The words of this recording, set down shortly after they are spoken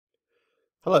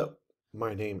Hello,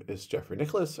 my name is Jeffrey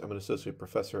Nicholas. I'm an associate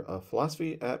professor of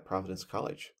philosophy at Providence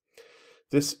College.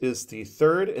 This is the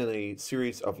third in a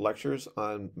series of lectures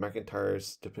on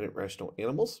McIntyre's dependent rational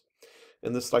animals.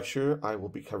 In this lecture, I will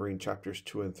be covering chapters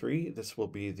 2 and 3. This will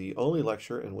be the only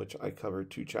lecture in which I cover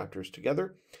two chapters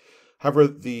together. However,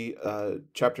 the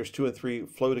chapters 2 and 3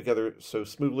 flow together so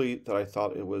smoothly that I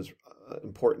thought it was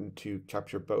important to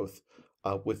capture both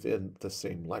within the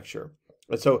same lecture.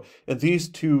 And so in these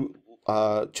two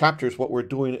chapters, what we're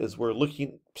doing is we're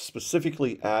looking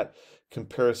specifically at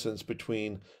comparisons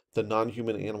between the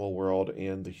non-human animal world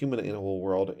and the human animal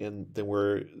world, and then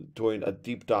we're doing a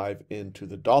deep dive into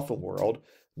the dolphin world,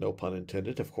 no pun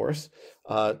intended, of course,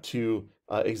 to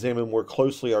examine more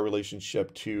closely our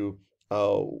relationship to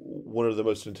one of the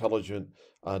most intelligent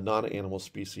non-animal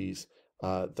species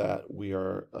that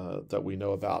we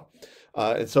know about.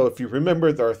 And so, if you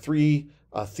remember, there are three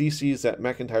theses that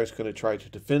McIntyre is going to try to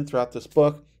defend throughout this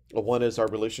book. One is our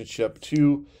relationship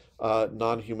to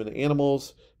non-human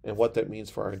animals and what that means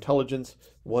for our intelligence.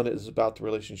 One is about the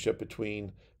relationship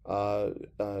between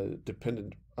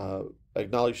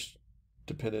acknowledged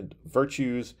dependent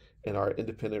virtues and our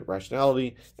independent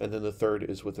rationality. And then the third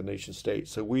is with the nation state.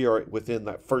 So we are within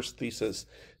that first thesis,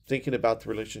 thinking about the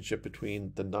relationship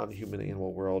between the non-human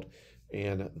animal world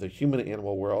and the human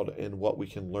animal world and what we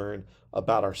can learn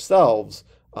about ourselves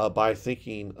by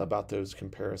thinking about those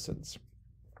comparisons.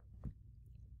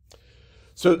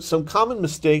 So some common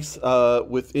mistakes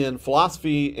within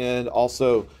philosophy and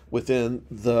also within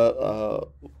the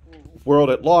world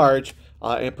at large,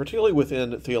 and particularly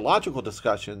within theological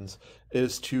discussions,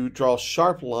 is to draw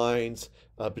sharp lines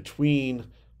between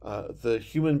the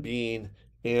human being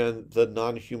and the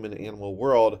non-human animal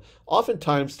world,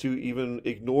 oftentimes to even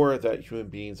ignore that human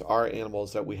beings are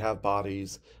animals, that we have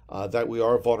bodies, that we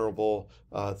are vulnerable,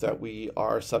 that we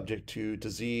are subject to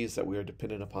disease, that we are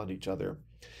dependent upon each other.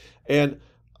 And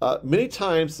many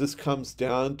times this comes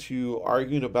down to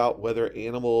arguing about whether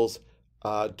animals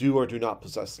do or do not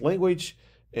possess language.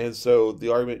 And so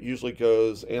the argument usually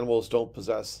goes animals don't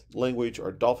possess language,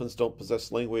 or dolphins don't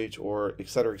possess language, or et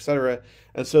cetera, et cetera.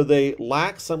 And so they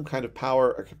lack some kind of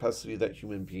power or capacity that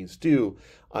human beings do.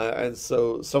 And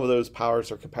so some of those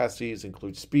powers or capacities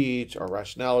include speech, or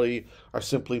rationality, or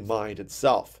simply mind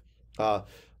itself.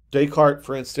 Descartes,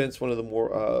 for instance, one of the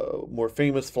more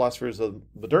famous philosophers of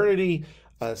modernity,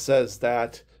 says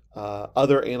that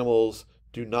other animals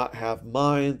do not have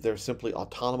mind. They're simply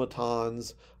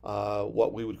automatons,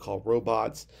 what we would call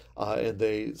robots, and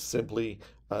they simply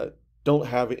don't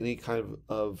have any kind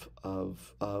of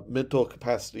mental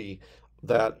capacity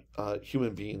that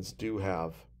human beings do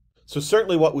have. So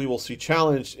certainly what we will see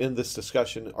challenged in this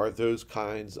discussion are those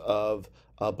kinds of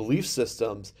belief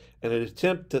systems, and an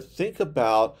attempt to think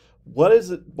about what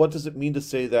does it mean to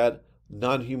say that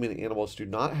non-human animals do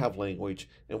not have language,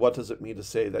 and what does it mean to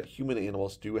say that human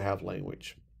animals do have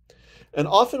language. And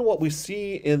often what we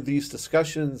see in these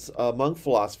discussions among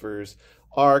philosophers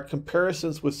are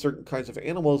comparisons with certain kinds of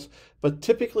animals, but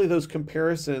typically those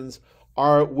comparisons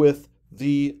are with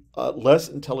the less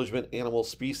intelligent animal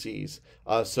species.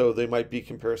 So they might be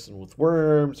comparison with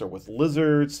worms or with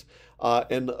lizards,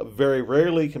 and very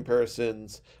rarely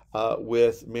comparisons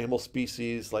with mammal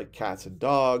species like cats and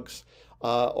dogs.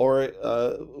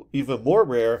 Or even more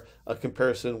rare, a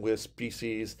comparison with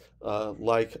species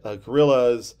like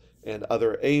gorillas and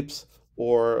other apes,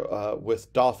 or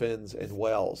with dolphins and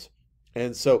whales.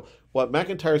 And so what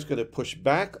McIntyre is going to push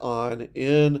back on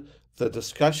in the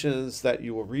discussions that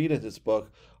you will read in his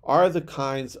book are the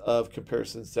kinds of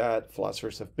comparisons that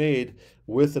philosophers have made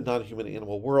with the non-human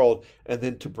animal world, and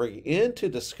then to bring into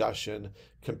discussion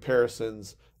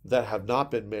comparisons that have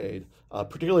not been made,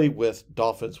 particularly with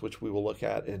dolphins, which we will look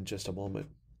at in just a moment.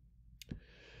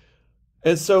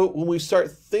 And so when we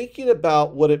start thinking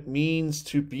about what it means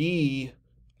to be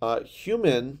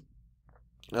human,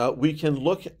 we can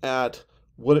look at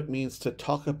what it means to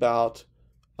talk about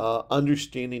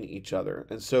understanding each other.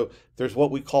 And so there's what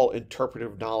we call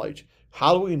interpretive knowledge.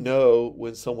 How do we know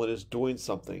when someone is doing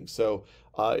something? So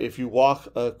if you walk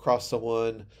across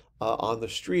someone on the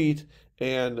street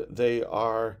and they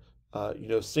are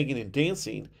singing and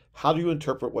dancing, how do you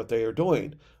interpret what they are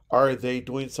doing? Are they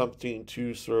doing something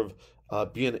to sort of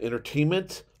be an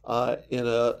entertainment in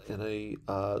a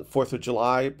 4th of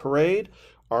July parade?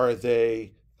 Are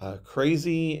they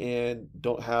crazy and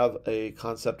don't have a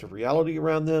concept of reality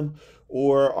around them?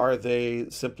 Or are they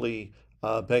simply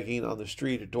begging on the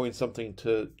street or doing something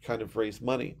to kind of raise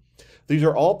money? These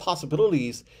are all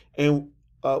possibilities, and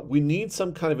we need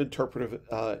some kind of interpretive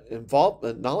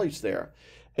involvement knowledge there.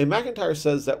 And McIntyre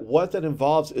says that what that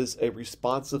involves is a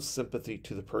responsive sympathy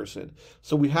to the person.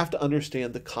 So we have to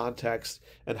understand the context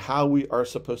and how we are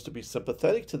supposed to be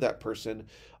sympathetic to that person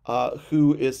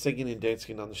who is singing and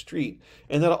dancing on the street.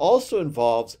 And that also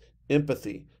involves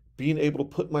empathy, being able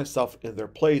to put myself in their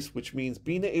place, which means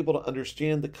being able to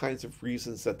understand the kinds of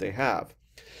reasons that they have.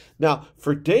 Now,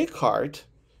 for Descartes,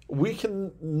 we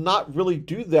can not really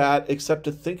do that except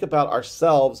to think about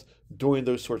ourselves doing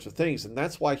those sorts of things. And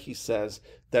that's why he says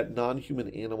that non-human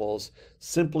animals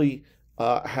simply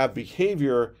have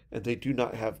behavior and they do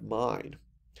not have mind.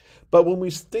 But when we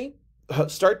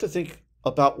start to think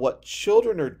about what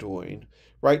children are doing,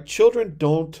 right? Children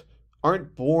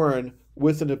aren't born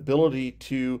with an ability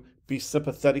to be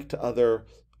sympathetic to other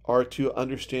or to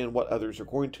understand what others are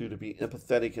going to be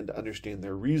empathetic and to understand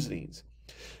their reasonings.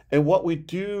 And what we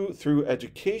do through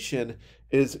education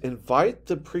is invite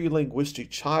the pre-linguistic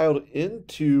child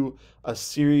into a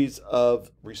series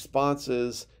of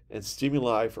responses and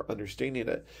stimuli for understanding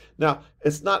it. Now,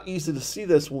 it's not easy to see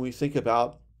this when we think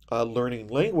about learning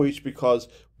language, because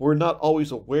we're not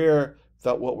always aware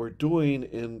that what we're doing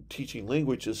in teaching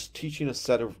language is teaching a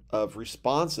set of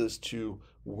responses to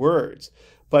words.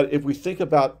 But if we think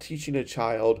about teaching a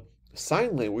child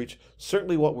sign language,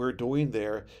 certainly what we're doing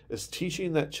there is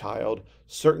teaching that child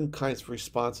certain kinds of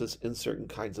responses in certain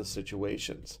kinds of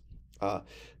situations.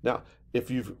 Now, if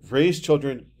you've raised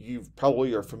children, you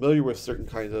probably are familiar with certain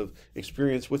kinds of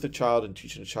experience with a child and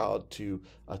teaching a child to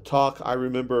talk. I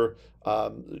remember,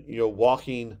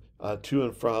 walking to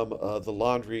and from the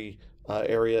laundry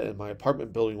area in my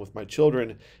apartment building with my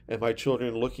children, and my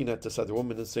children looking at this other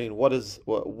woman and saying, what is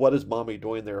mommy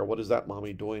doing there? Or what is that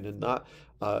mommy doing?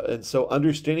 And so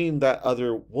understanding that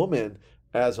other woman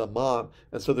as a mom.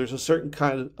 And so there's a certain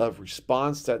kind of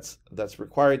response that's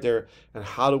required there. And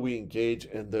how do we engage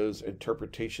in those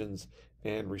interpretations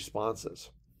and responses?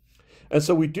 And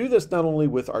so we do this not only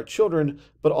with our children,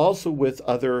 but also with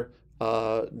other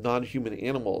non-human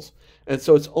animals. And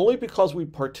so it's only because we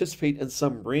participate in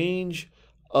some range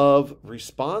of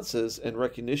responses and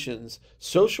recognitions,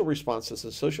 social responses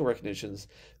and social recognitions,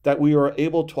 that we are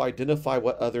able to identify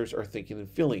what others are thinking and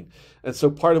feeling. And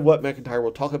so part of what McIntyre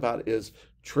will talk about is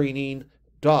training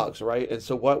dogs, right? And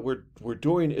so what we're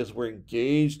doing is we're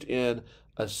engaged in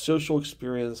a social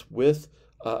experience with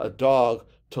a dog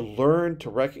to learn to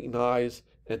recognize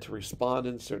and to respond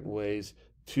in certain ways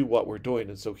to what we're doing.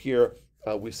 And so here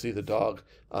we see the dog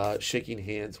shaking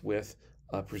hands with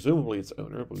presumably its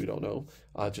owner, but we don't know,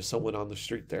 just someone on the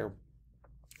street there.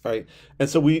 Right? And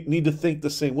so we need to think the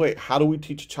same way. How do we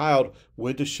teach a child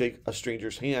when to shake a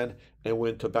stranger's hand and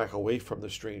when to back away from the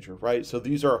stranger, right? So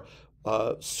these are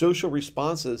social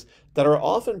responses that are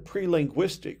often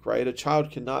pre-linguistic, right? A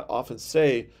child cannot often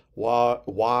say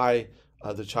why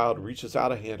the child reaches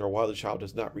out a hand or why the child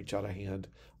does not reach out a hand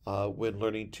when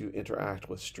learning to interact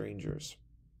with strangers.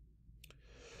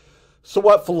 So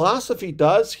what philosophy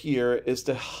does here is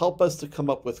to help us to come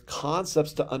up with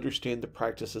concepts to understand the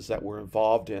practices that we're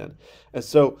involved in. And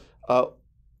so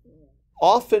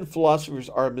often philosophers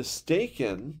are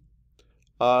mistaken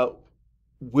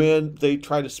when they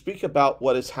try to speak about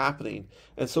what is happening.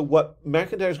 And so what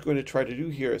McIntyre is going to try to do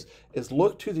here is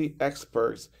look to the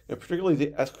experts, and particularly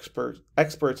the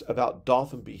experts about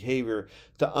dolphin behavior,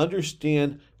 to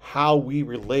understand how we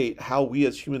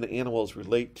as human animals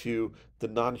relate to the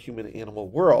non-human animal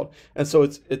world. And so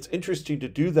it's interesting to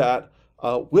do that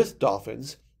with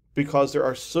dolphins, because there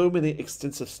are so many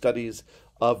extensive studies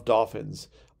of dolphins.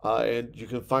 And you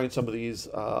can find some of these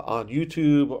on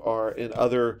YouTube or in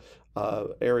other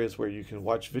areas where you can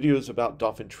watch videos about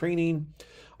dolphin training.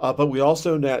 But we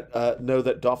also know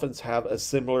that dolphins have a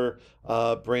similar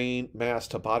brain mass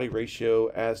to body ratio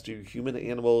as do human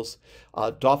animals.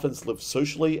 Dolphins live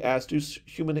socially as do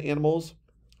human animals.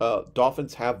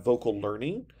 Dolphins have vocal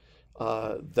learning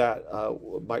that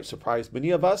might surprise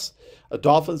many of us.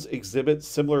 Dolphins exhibit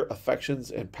similar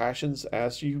affections and passions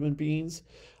as human beings.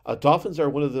 Dolphins are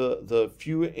one of the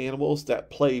few animals that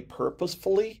play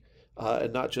purposefully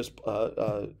and not just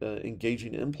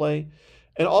engaging in play.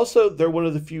 And also, they're one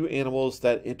of the few animals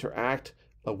that interact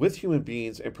with human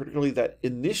beings, and particularly that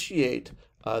initiate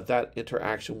that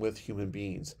interaction with human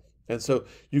beings. And so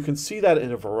you can see that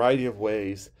in a variety of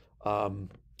ways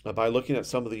by looking at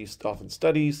some of these dolphin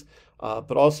studies,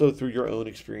 but also through your own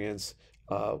experience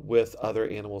with other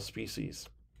animal species,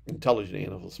 intelligent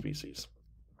animal species.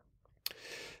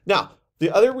 Now, the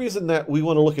other reason that we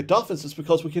want to look at dolphins is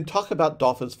because we can talk about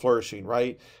dolphins flourishing,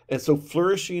 right? And so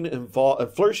flourishing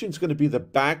is going to be the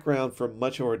background for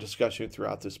much of our discussion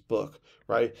throughout this book,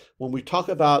 right? When we talk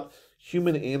about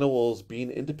human animals being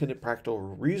independent practical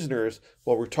reasoners,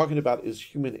 what we're talking about is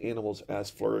human animals as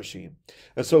flourishing.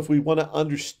 And so if we want to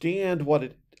understand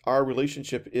what our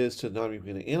relationship is to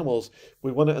non-human animals,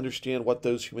 we want to understand what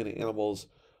those human animals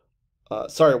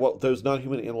what those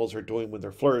non-human animals are doing when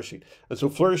they're flourishing. And so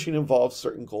flourishing involves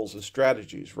certain goals and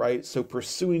strategies, right? So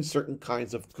pursuing certain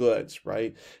kinds of goods,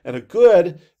 right? And a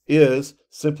good is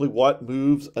simply what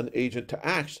moves an agent to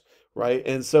act, right?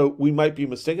 And so we might be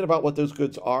mistaken about what those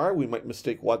goods are. We might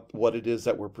mistake what it is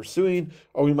that we're pursuing,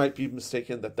 or we might be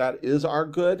mistaken that that is our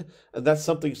good. And that's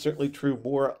something certainly true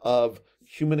more of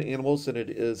human animals than it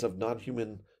is of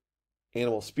non-human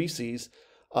animal species.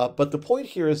 But the point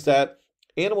here is that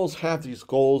animals have these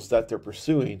goals that they're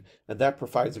pursuing, and that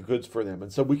provides the goods for them.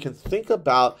 And so we can think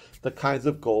about the kinds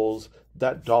of goals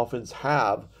that dolphins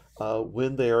have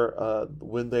when they're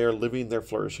living their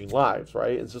flourishing lives,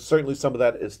 right? And so certainly some of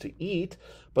that is to eat,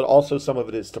 but also some of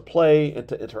it is to play and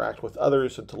to interact with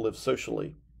others and to live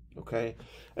socially, okay?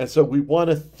 And so we want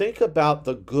to think about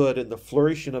the good and the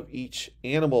flourishing of each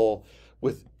animal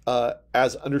with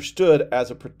as understood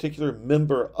as a particular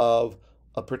member of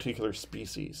a particular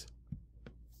species.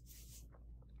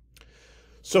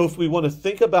 So if we want to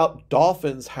think about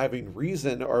dolphins having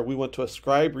reason, or we want to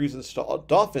ascribe reasons to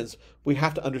dolphins, we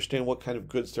have to understand what kind of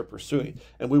goods they're pursuing.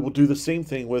 And we will do the same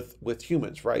thing with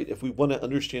humans, right? If we want to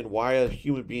understand why a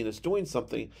human being is doing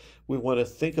something, we want to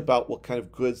think about what kind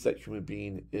of goods that human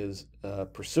being is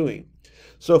pursuing.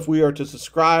 So if we are to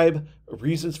ascribe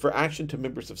reasons for action to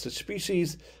members of such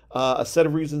species, a set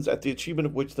of reasons at the achievement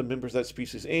of which the members of that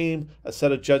species aim, a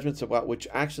set of judgments about which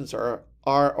actions are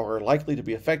likely to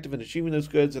be effective in achieving those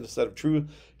goods, and a set of true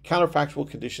counterfactual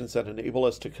conditions that enable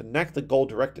us to connect the goal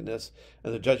directedness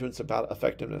and the judgments about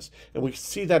effectiveness. And we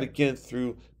see that again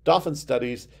through dolphin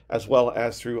studies as well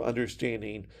as through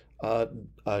understanding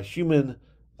human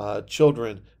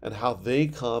children and how they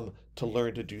come to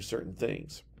learn to do certain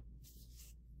things.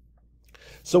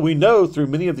 So we know through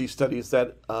many of these studies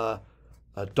that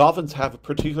dolphins have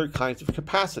particular kinds of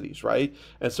capacities, right?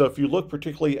 And so if you look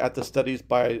particularly at the studies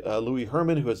by Louis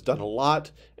Herman, who has done a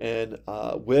lot and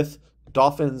with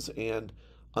dolphins and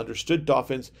understood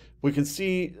dolphins, we can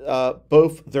see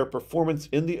both their performance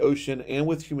in the ocean and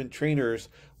with human trainers,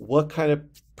 what kind of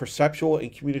perceptual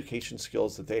and communication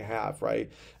skills that they have,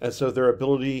 right? And so their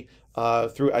ability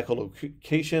through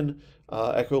echolocation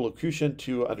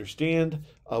to understand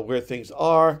where things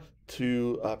are,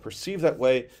 to perceive that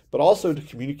way, but also to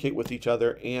communicate with each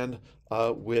other and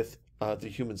with the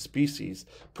human species,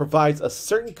 provides a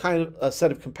certain kind of a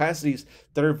set of capacities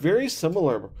that are very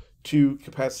similar to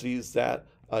capacities that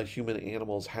human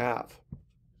animals have.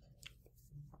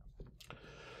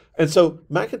 And so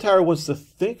McIntyre wants to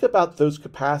think about those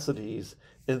capacities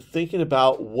and thinking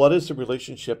about what is the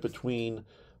relationship between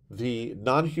the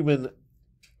non-human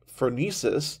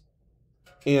phronesis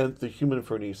and the human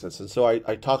phronesis. And so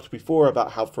I talked before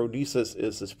about how phronesis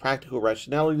is this practical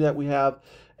rationality that we have,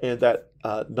 and that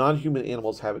non-human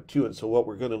animals have it too. And so what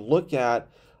we're going to look at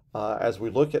as we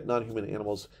look at non-human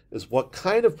animals is what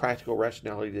kind of practical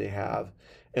rationality they have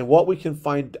and what we can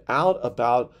find out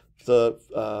about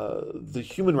the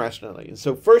human rationality. And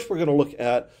so first we're going to look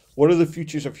at what are the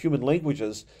features of human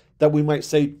languages that we might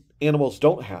say animals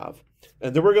don't have.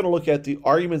 And then we're going to look at the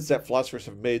arguments that philosophers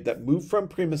have made that move from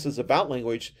premises about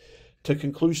language to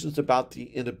conclusions about the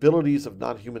inabilities of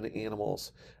non-human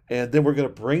animals. And then we're going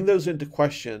to bring those into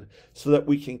question so that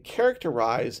we can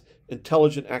characterize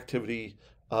intelligent activity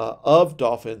of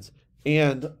dolphins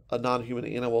and non-human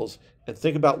animals and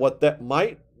think about what that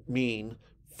might mean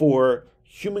for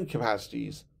human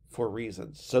capacities for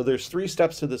reasons. So there's 3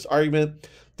 steps to this argument.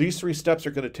 These 3 steps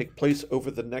are going to take place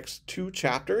over the next 2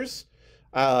 chapters.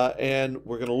 And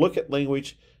we're going to look at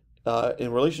language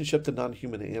in relationship to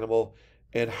non-human animal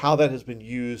and how that has been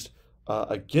used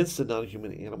against the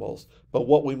non-human animals, but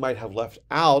what we might have left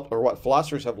out, or what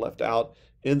philosophers have left out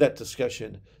in that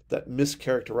discussion that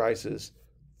mischaracterizes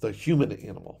the human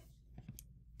animal.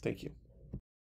 Thank you.